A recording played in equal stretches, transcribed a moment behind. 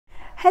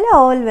Hello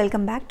all,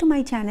 welcome back to my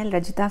channel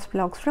Rajitha's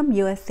vlogs from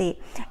USA.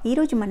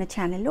 ఈరోజు మన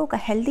ఛానల్లో ఒక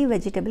హెల్తీ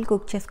వెజిటబుల్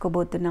కుక్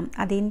చేసుకోబోతున్నాం.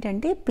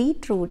 అదేంటంటే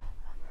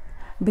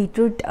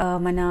బీట్రూట్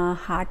మన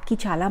హార్ట్కి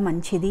చాలా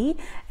మంచిది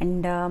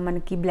అండ్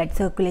మనకి బ్లడ్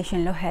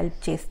సర్క్యులేషన్లో హెల్ప్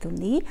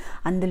చేస్తుంది.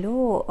 అందులో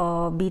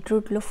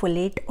బీట్రూట్లో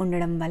ఫోలేట్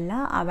ఉండడం వల్ల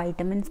ఆ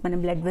వైటమిన్స్ మన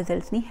బ్లడ్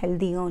వెజల్స్ని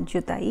హెల్తీగా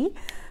ఉంచుతాయి.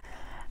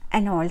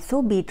 And also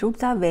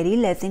beetroots are very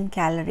less in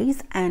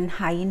calories and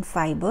high in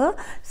fibre.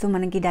 So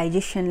మనకి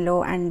డైజెషన్లో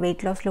అండ్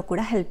వెయిట్ లాస్లో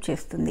కూడా హెల్ప్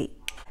చేస్తుంది.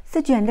 సో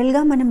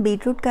జనరల్గా మనం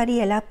బీట్రూట్ కర్రీ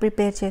ఎలా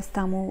ప్రిపేర్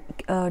చేస్తాము,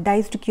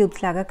 డైస్డ్ క్యూబ్స్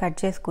లాగా కట్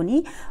చేసుకొని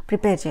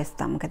ప్రిపేర్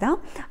చేస్తాం కదా.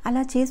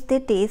 అలా చేస్తే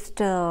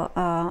టేస్ట్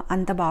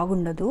అంత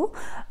బాగుండదు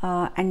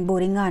అండ్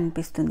బోరింగ్గా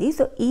అనిపిస్తుంది.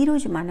 సో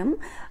ఈరోజు మనం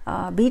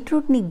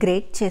బీట్రూట్ని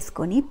గ్రేట్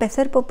చేసుకొని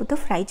పెసరపప్పుతో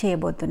ఫ్రై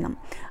చేయబోతున్నాం.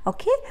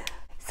 ఓకే,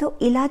 సో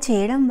ఇలా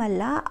చేయడం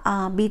వల్ల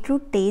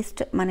బీట్రూట్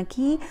టేస్ట్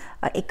మనకి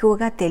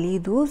ఎక్కువగా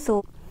తెలియదు.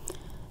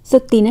 సో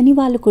తినని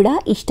వాళ్ళు కూడా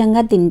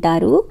ఇష్టంగా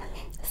తింటారు.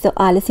 సో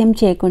ఆలస్యం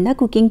చేయకుండా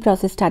కుకింగ్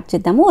ప్రాసెస్ స్టార్ట్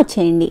చేద్దాము,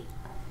 వచ్చేయండి.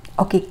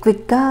 ఓకే,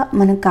 క్విక్గా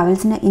మనకు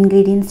కావాల్సిన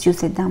ఇంగ్రీడియంట్స్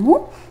చూసేద్దాము.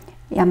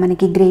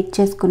 మనకి గ్రేట్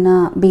చేసుకున్న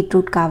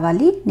బీట్రూట్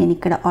కావాలి. నేను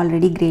ఇక్కడ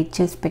ఆల్రెడీ గ్రేట్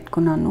చేసి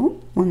పెట్టుకున్నాను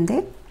ముందే.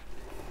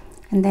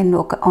 అండ్ దెన్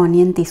ఒక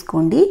ఆనియన్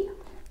తీసుకోండి.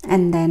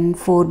 And then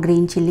 4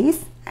 green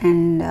chillies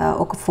and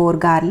ఒక 4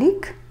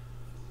 గార్లిక్.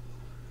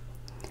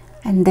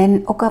 అండ్ దెన్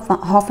ఒక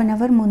హాఫ్ అన్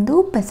అవర్ ముందు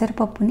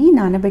పెసరపప్పుని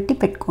నానబెట్టి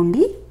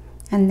పెట్టుకోండి.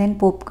 అండ్ దెన్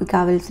పోపుకి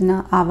కావాల్సిన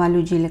ఆవాలు,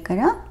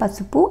 జీలకర్ర,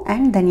 పసుపు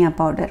and dhaniya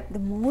powder. The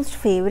most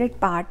favourite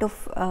part of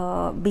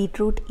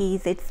beetroot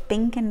is it's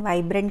pink and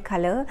vibrant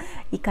colour.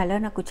 ఈ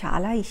కలర్ నాకు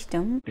చాలా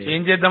ఇష్టం.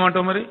 ఏం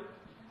చేద్దామంటావు మరి?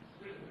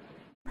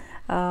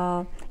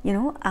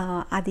 యూనో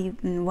అది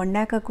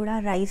వండాక కూడా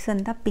రైస్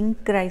అంతా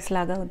పింక్ రైస్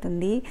లాగా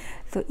అవుతుంది.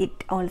 So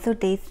it also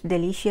taste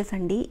delicious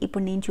అండి.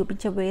 ఇప్పుడు నేను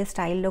చూపించబోయే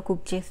స్టైల్లో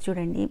కుక్ చేసి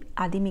చూడండి,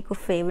 అది మీకు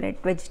ఫేవరెట్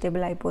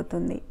వెజిటేబుల్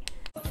అయిపోతుంది.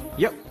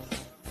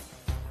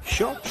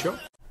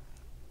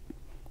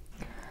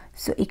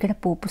 సో ఇక్కడ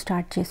పోపు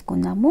స్టార్ట్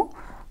చేసుకుందాము.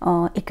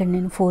 ఇక్కడ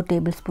నేను 4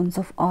 టేబుల్ స్పూన్స్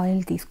ఆఫ్ ఆయిల్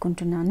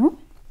తీసుకుంటున్నాను.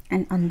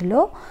 అండ్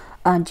అందులో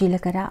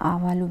జీలకర్ర,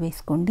 ఆవాలు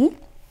వేసుకోండి.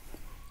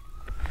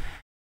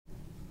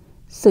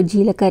 సో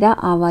జీలకర్ర,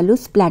 ఆవాలు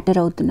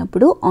స్ప్లాటర్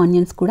అవుతున్నప్పుడు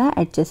ఆనియన్స్ కూడా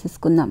యాడ్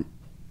చేసేసుకుందాం.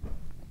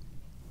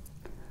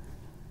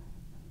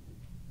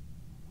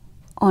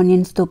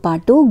 ఆనియన్స్తో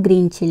పాటు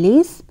గ్రీన్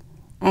చిల్లీస్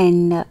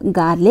అండ్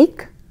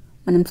గార్లిక్,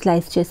 మనం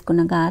స్లైస్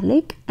చేసుకున్న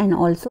garlic and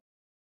also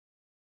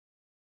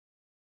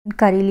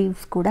curry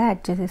leaves కూడా యాడ్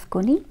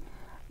చేసేసుకొని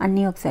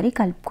అన్నీ ఒకసారి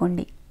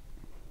కలుపుకోండి.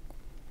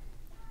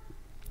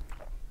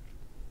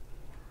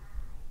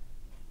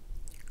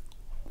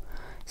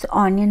 సో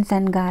ఆనియన్స్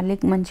అండ్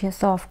గార్లిక్ మంచిగా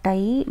సాఫ్ట్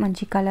అయ్యి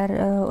మంచి కలర్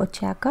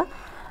వచ్చాక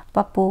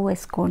పప్పు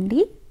వేసుకోండి.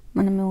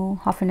 మనము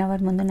హాఫ్ అన్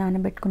అవర్ ముందు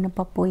నానబెట్టుకున్న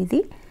పప్పు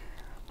ఇది.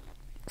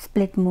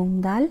 స్ప్లిట్ మూంగ్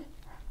దాల్.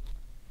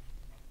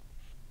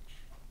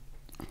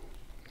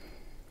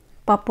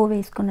 పప్పు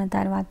వేసుకున్న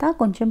తర్వాత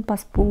కొంచెం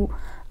పసుపు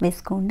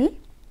వేసుకోండి.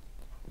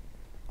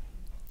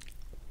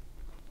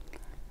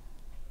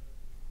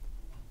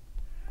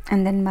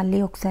 అండ్ దెన్ మళ్ళీ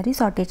ఒకసారి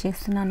సాటే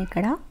చేస్తున్నాను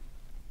ఇక్కడ.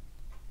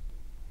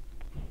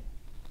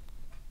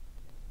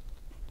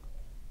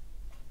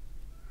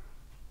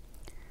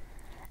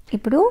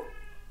 ఇప్పుడు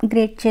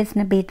గ్రేట్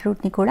చేసిన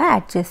బీట్రూట్ని కూడా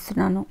యాడ్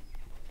చేస్తున్నాను.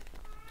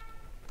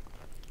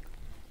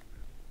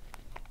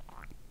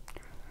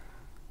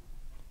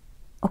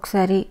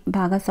 ఒకసారి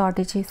బాగా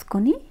సాటే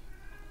చేసుకొని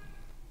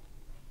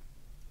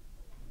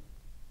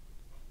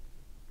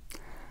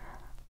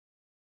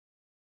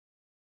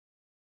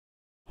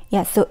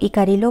సో ఈ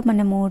కర్రీలో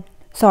మనము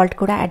సాల్ట్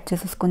కూడా యాడ్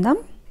చేసేసుకుందాం.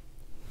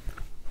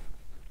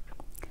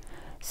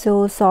 సో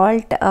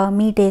సాల్ట్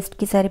మీ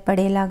టేస్ట్కి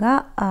సరిపడేలాగా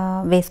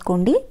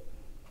వేసుకోండి.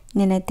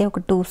 నేనైతే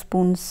ఒక 2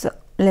 స్పూన్స్,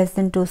 లెస్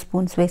దెన్ 2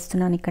 స్పూన్స్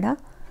వేస్తున్నాను ఇక్కడ.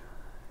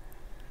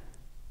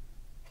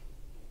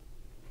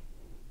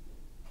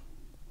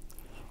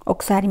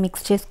 ఒకసారి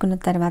మిక్స్ చేసుకున్న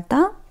తర్వాత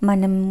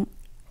మనం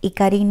ఈ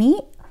కర్రీని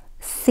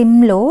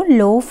సిమ్లో,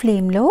 లో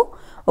ఫ్లేమ్లో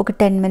ఒక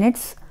 10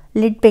 మినిట్స్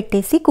లిడ్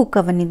పెట్టేసి కుక్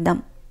అవ్వనిద్దాం.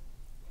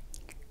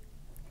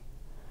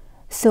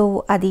 సో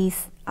అది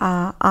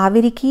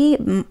ఆవిరికి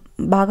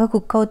బాగా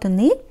కుక్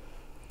అవుతుంది.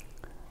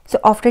 So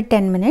after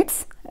 10 minutes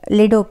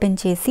lid open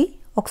చేసి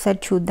ఒకసారి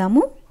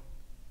చూద్దాము.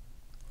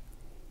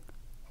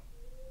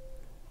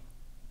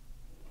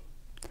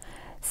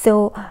 సో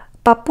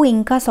పప్పు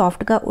ఇంకా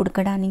సాఫ్ట్గా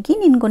ఉడకడానికి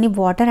నేను కొన్ని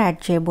వాటర్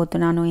యాడ్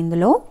చేయబోతున్నాను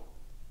ఇందులో.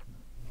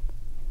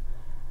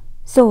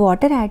 సో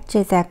వాటర్ యాడ్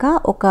చేశాక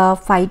ఒక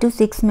 5 to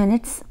 6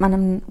 మినిట్స్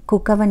మనం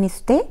కుక్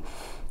అవ్వనిస్తే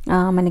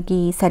మనకి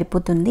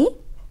సరిపోతుంది.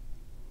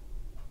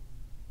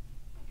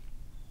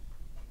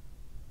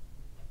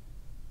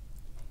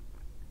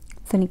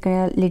 సో ఇక్కడ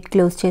లిడ్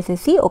క్లోజ్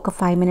చేసేసి ఒక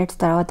 5 మినిట్స్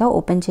తర్వాత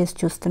ఓపెన్ చేసి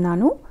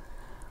చూస్తున్నాను.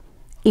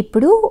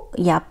 ఇప్పుడు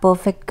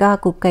పర్ఫెక్ట్గా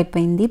కుక్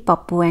అయిపోయింది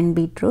పప్పు అండ్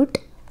బీట్రూట్.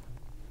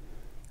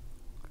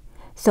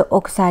 సో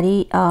ఒకసారి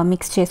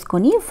మిక్స్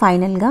చేసుకొని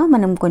ఫైనల్గా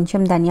మనం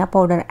కొంచెం ధనియా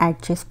పౌడర్ యాడ్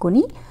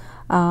చేసుకొని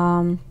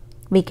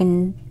we can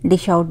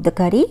dish out the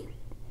curry.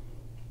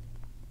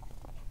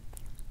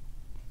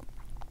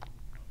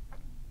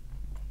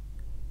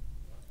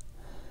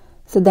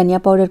 So dhaniya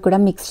powder కూడా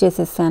మిక్స్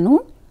చేసేసాను.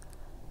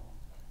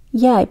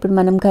 ఇప్పుడు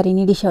మనం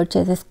కర్రీని డిష్ అవుట్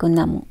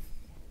చేసేసుకుందాము.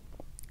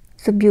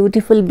 So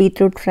beautiful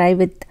beetroot fry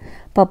with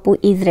పప్పు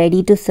is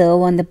ready to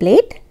serve on the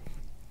plate.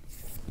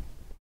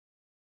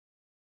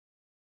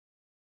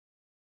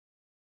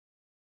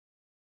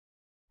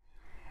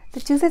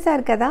 So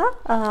చూసేసారు కదా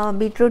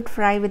బీట్రూట్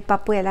ఫ్రై విత్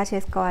పప్పు ఎలా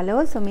చేసుకోవాలో.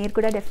 సో మీరు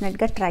కూడా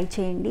డెఫినెట్గా ట్రై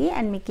చేయండి.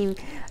 అండ్ మీకు ఈ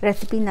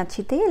రెసిపీ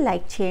నచ్చితే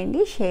లైక్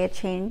చేయండి, షేర్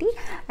చేయండి,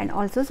 and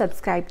also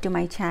subscribe to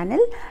my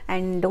channel.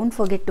 And don't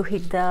forget to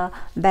hit the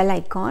bell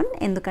icon,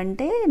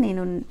 ఎందుకంటే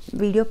నేను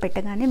వీడియో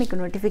పెట్టగానే మీకు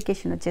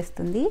నోటిఫికేషన్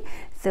వచ్చేస్తుంది.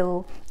 So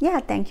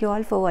thank you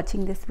all for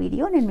watching this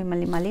video. నేను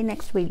మిమ్మల్ని మళ్ళీ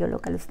నెక్స్ట్ వీడియోలో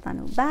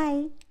కలుస్తాను.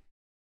 బాయ్.